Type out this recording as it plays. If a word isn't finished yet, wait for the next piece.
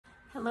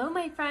Hello,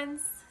 my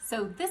friends.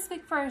 So this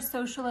week for our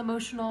social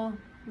emotional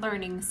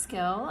learning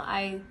skill,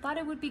 I thought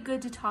it would be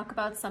good to talk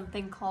about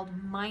something called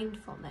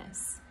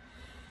mindfulness.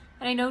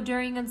 And I know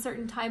during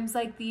uncertain times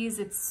like these,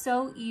 it's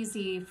so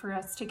easy for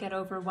us to get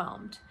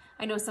overwhelmed.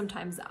 I know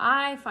sometimes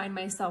I find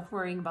myself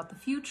worrying about the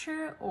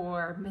future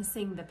or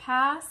missing the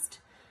past.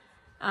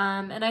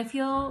 And I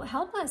feel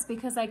helpless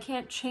because I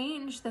can't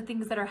change the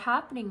things that are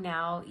happening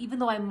now, even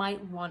though I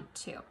might want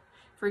to.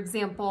 For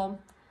example,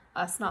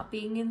 us not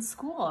being in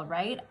school,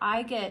 right?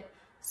 I get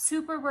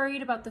super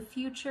worried about the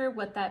future,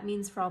 what that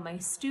means for all my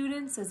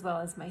students as well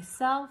as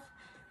myself.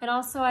 And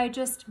also I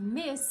just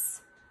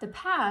miss the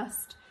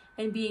past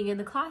and being in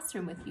the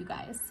classroom with you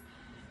guys.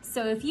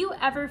 So if you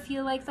ever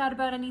feel like that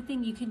about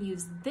anything, you can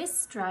use this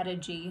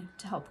strategy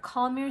to help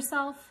calm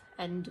yourself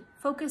and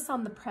focus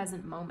on the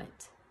present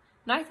moment.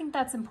 And I think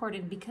that's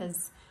important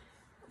because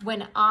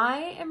when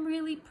I am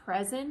really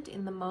present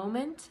in the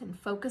moment and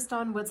focused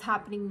on what's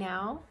happening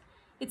now,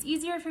 it's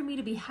easier for me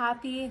to be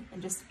happy and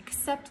just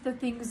accept the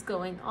things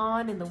going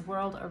on in the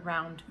world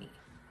around me.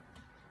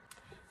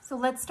 So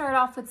let's start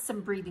off with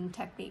some breathing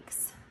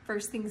techniques.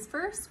 First things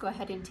first, go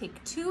ahead and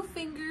take 2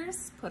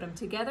 fingers, put them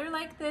together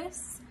like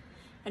this,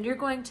 and you're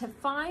going to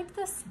find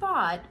the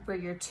spot where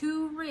your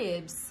 2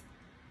 ribs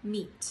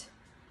meet.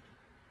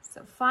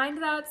 So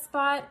find that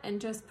spot and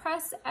just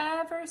press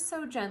ever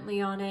so gently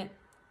on it.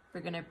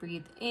 We're gonna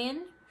breathe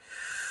in,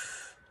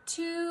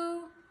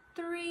 2,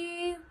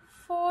 3,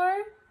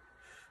 4.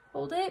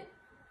 Hold it,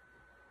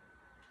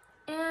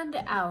 and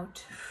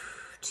out,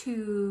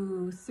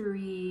 2,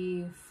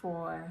 3,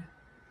 4.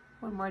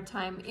 One more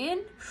time,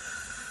 in,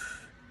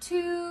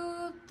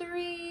 2,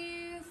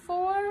 3,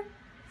 4.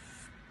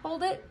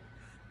 Hold it,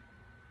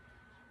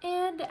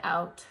 and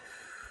out,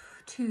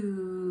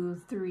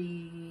 2,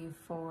 3,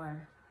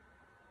 4.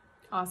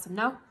 Awesome,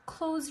 now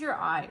close your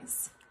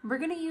eyes. We're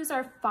gonna use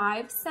our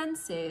 5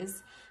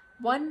 senses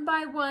one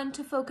by one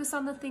to focus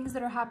on the things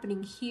that are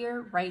happening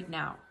here right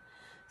now.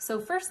 So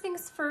first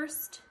things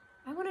first,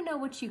 I want to know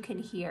what you can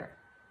hear.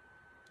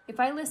 If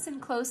I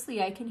listen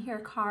closely, I can hear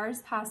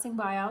cars passing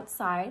by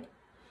outside.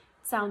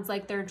 It sounds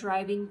like they're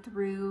driving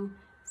through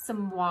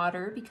some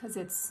water because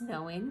it's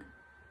snowing.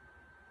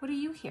 What do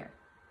you hear?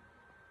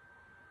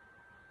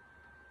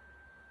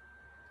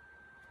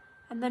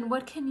 And then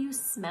what can you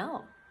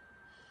smell?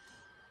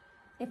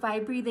 If I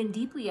breathe in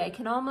deeply, I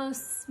can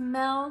almost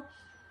smell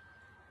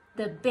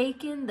the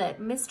bacon that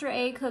Mr.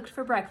 A cooked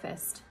for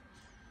breakfast.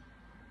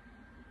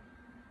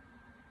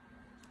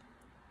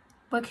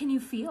 What can you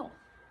feel?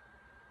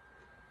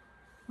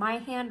 My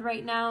hand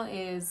right now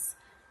is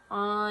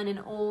on an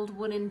old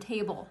wooden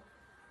table.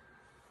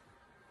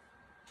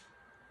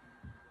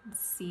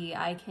 Let's see,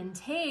 I can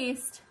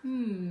taste,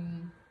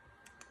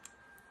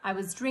 I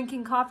was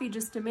drinking coffee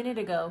just a minute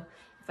ago.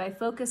 If I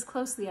focus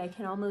closely, I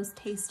can almost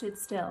taste it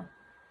still.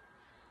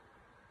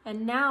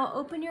 And now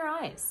open your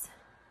eyes.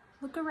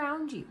 Look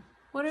around you.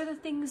 What are the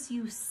things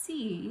you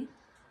see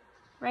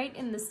right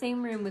in the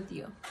same room with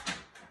you?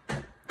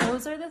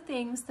 Those are the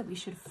things that we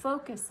should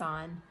focus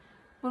on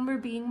when we're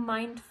being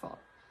mindful.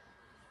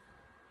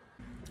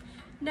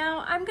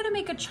 Now, I'm going to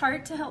make a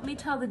chart to help me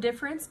tell the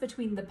difference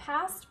between the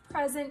past,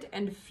 present,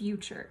 and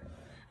future.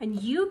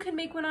 And you can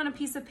make one on a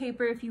piece of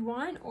paper if you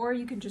want, or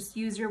you can just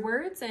use your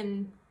words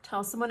and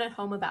tell someone at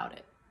home about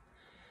it.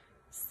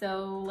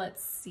 So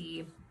let's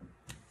see.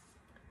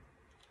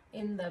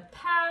 In the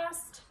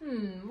past,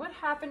 what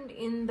happened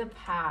in the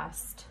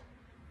past?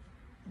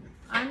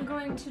 I'm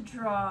going to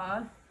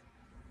draw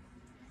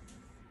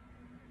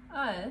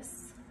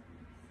us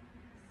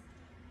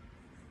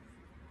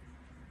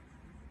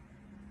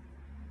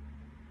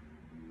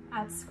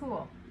at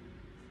school.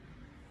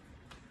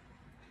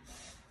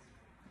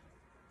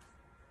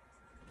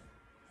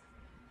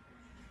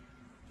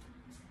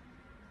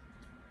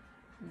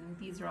 And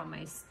these are all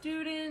my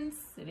students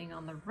sitting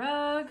on the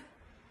rug.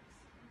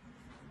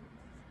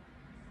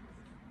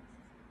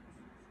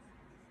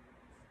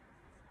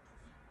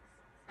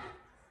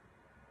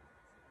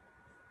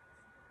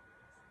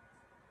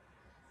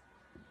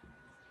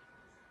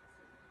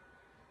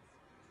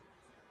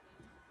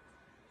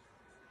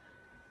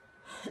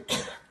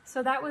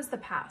 So that was the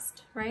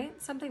past,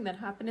 right? Something that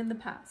happened in the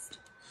past.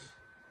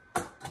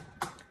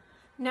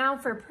 Now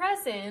for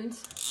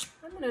present,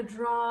 I'm going to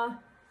draw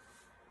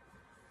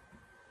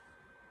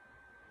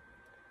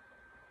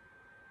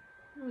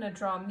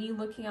me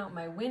looking out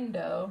my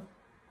window.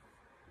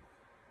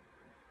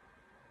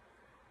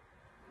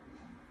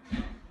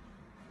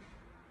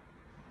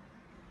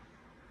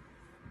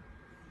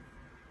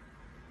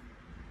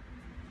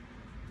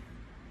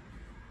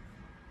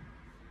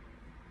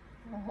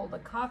 I'll hold a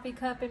coffee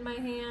cup in my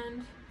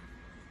hand.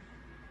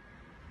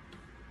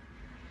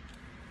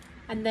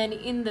 And then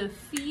in the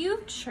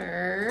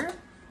future,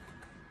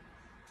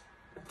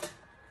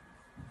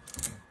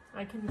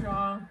 I can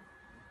I'm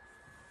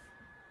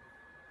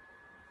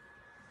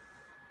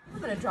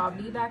gonna draw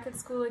me back at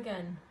school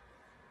again.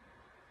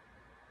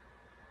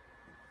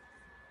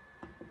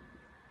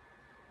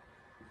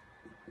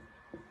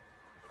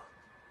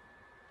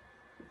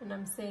 And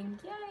I'm saying,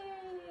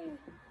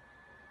 yay!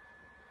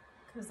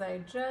 because I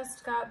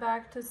just got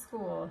back to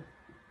school.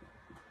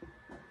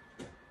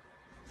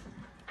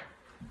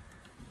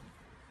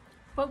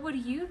 What would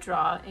you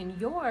draw in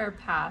your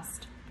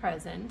past,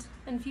 present,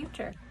 and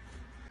future?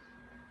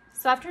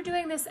 So after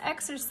doing this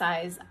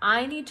exercise,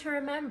 I need to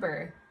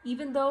remember,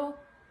 even though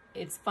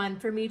it's fun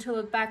for me to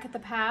look back at the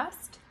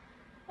past,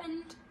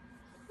 and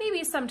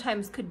maybe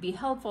sometimes could be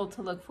helpful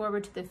to look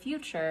forward to the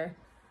future,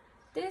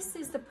 this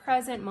is the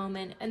present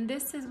moment, and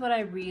this is what I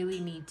really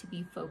need to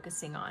be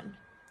focusing on.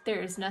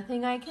 There is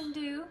nothing I can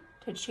do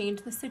to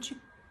change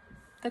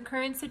the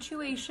current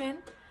situation,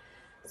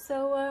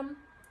 so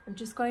I'm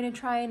just going to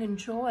try and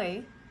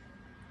enjoy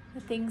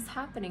the things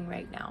happening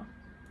right now.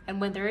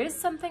 And when there is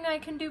something I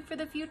can do for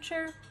the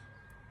future,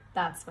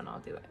 that's when I'll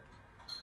do it.